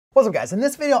What's up guys, in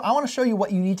this video I want to show you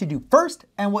what you need to do first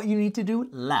and what you need to do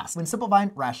last when simplifying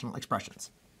rational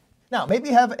expressions. Now maybe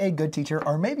you have a good teacher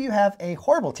or maybe you have a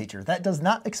horrible teacher that does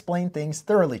not explain things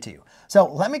thoroughly to you. So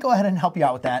let me go ahead and help you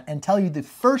out with that and tell you the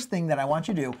first thing that I want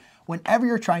you to do whenever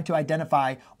you're trying to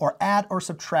identify or add or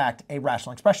subtract a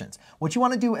rational expressions. What you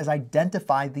want to do is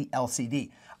identify the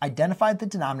LCD. Identify the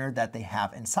denominator that they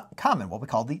have in common, what we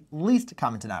call the least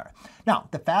common denominator. Now,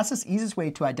 the fastest, easiest way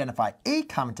to identify a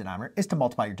common denominator is to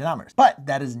multiply your denominators, but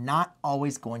that is not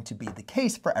always going to be the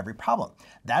case for every problem.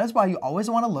 That is why you always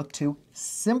want to look to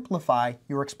simplify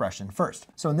your expression first.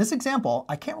 So in this example,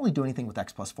 I can't really do anything with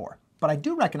x plus 4. But I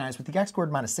do recognize with the x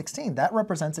squared minus 16, that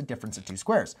represents a difference of two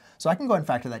squares. So I can go ahead and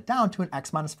factor that down to an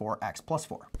x minus 4, x plus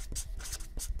 4.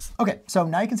 Okay, so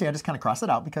now you can see I just kind of crossed it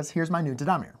out because here's my new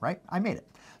denominator, right? I made it.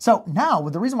 So now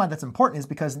the reason why that's important is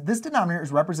because this denominator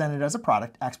is represented as a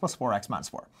product, x plus 4, x minus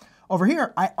 4. Over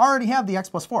here, I already have the x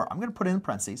plus 4. I'm going to put it in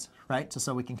parentheses, right? Just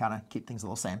so we can kind of keep things a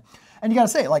little same. And you got to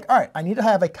say like, all right, I need to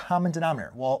have a common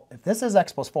denominator. Well, if this is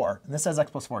x plus 4 and this is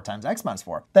x plus 4 times x minus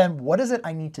 4, then what is it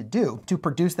I need to do to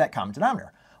produce that common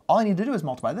denominator? All I need to do is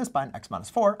multiply this by an x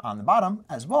minus 4 on the bottom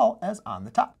as well as on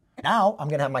the top. Now I'm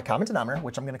going to have my common denominator,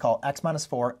 which I'm going to call x minus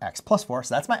 4, x plus 4.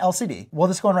 So that's my LCD. We'll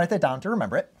just go and write that down to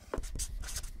remember it.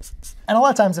 And a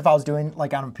lot of times if I was doing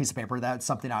like on a piece of paper, that's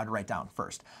something I would write down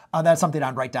first. That's something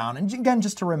I'd write down. And again,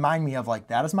 just to remind me of like,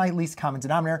 that is my least common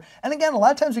denominator. And again, a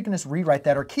lot of times we can just rewrite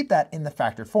that or keep that in the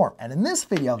factored form. And in this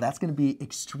video, that's going to be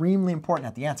extremely important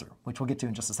at the answer, which we'll get to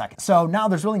in just a second. So now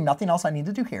there's really nothing else I need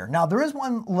to do here. Now there is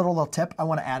one little tip I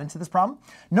want to add into this problem.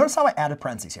 Notice how I added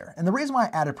parentheses here. And the reason why I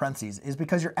added parentheses is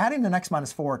because you're adding an x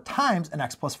minus 4 times an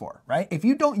x plus 4, right? If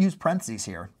you don't use parentheses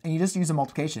here and you just use a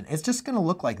multiplication, it's just going to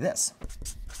look like this.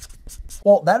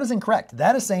 Well, that is incorrect.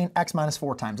 That is saying x minus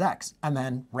 4 times x and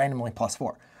then randomly plus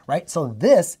 4, right? So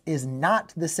this is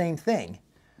not the same thing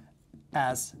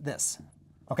as this,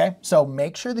 okay? So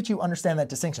make sure that you understand that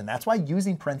distinction. That's why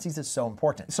using parentheses is so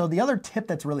important. So the other tip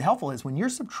that's really helpful is when you're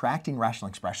subtracting rational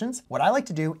expressions, what I like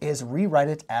to do is rewrite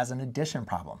it as an addition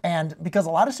problem. And because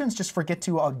a lot of students just forget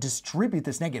to distribute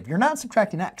this negative, you're not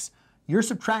subtracting x. You're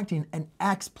subtracting an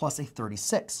x plus a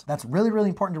 36. That's really, really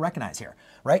important to recognize here,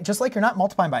 right? Just like you're not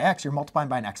multiplying by x, you're multiplying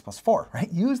by an x plus 4,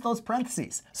 right? Use those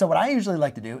parentheses. So what I usually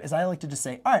like to do is I like to just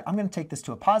say, all right, I'm going to take this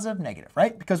to a positive, negative,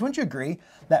 right? Because wouldn't you agree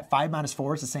that 5 minus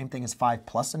 4 is the same thing as 5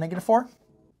 plus a negative 4?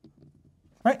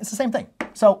 Right? It's the same thing.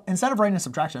 So instead of writing a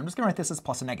subtraction, I'm just going to write this as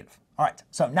plus a negative. All right,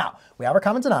 so now we have our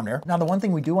common denominator. Now the one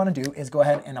thing we do want to do is go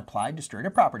ahead and apply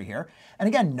distributive property here. And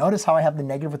again, notice how I have the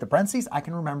negative with the parentheses. I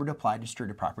can remember to apply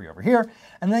distributive property over here.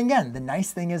 And then again, the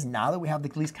nice thing is now that we have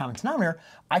the least common denominator,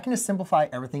 I can just simplify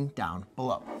everything down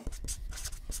below.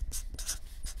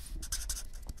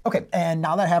 Okay, and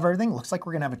now that I have everything, looks like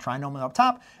we're going to have a trinomial up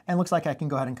top. And looks like I can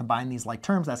go ahead and combine these like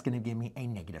terms. That's going to give me a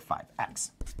negative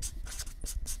 5x.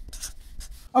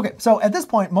 Okay, so at this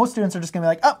point, most students are just gonna be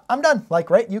like, oh, I'm done. Like,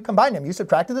 right, you combined them, you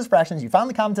subtracted those fractions, you found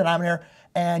the common denominator,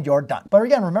 and you're done. But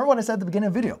again, remember what I said at the beginning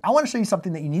of the video. I wanna show you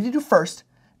something that you need to do first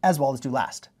as well as do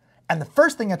last. And the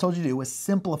first thing I told you to do was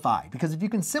simplify, because if you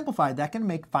can simplify, that can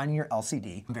make finding your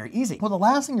LCD very easy. Well, the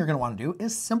last thing you're gonna wanna do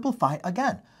is simplify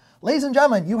again. Ladies and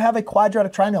gentlemen, you have a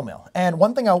quadratic trinomial. And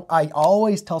one thing I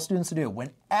always tell students to do,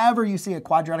 whenever you see a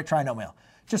quadratic trinomial,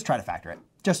 just try to factor it.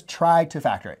 Just try to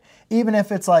factor it. Even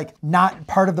if it's like not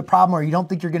part of the problem or you don't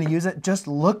think you're gonna use it, just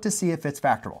look to see if it's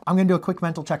factorable. I'm gonna do a quick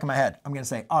mental check in my head. I'm gonna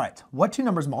say, all right, what two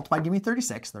numbers multiplied give me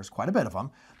 36? There's quite a bit of them.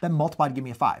 Then multiplied give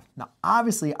me a 5. Now,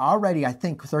 obviously already I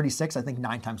think 36, I think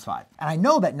 9 times 5. And I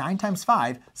know that 9 times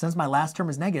 5, since my last term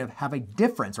is negative, have a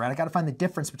difference, right? I gotta find the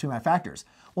difference between my factors.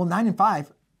 Well, 9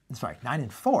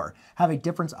 and 4 have a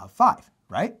difference of 5,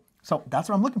 right? So that's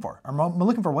what I'm looking for. I'm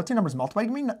looking for what two numbers multiplied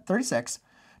give me 36,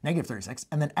 negative 36,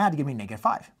 and then add to give me negative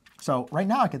 5. So right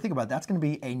now I can think about it, that's going to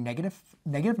be a negative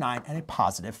 9 and a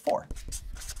positive 4.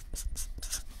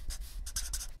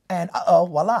 And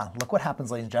voila, look what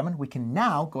happens, ladies and gentlemen. We can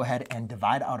now go ahead and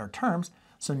divide out our terms.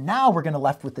 So now we're going to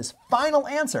left with this final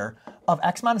answer of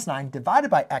x minus 9 divided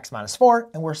by x minus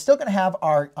 4, and we're still going to have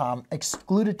our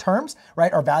excluded terms,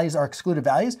 right? Our values are excluded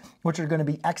values, which are going to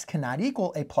be x cannot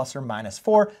equal a plus or minus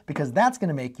 4, because that's going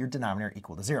to make your denominator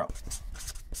equal to 0.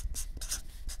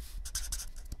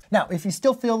 Now, if you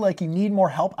still feel like you need more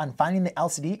help on finding the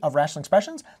LCD of rational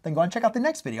expressions, then go and check out the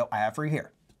next video I have for you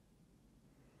here.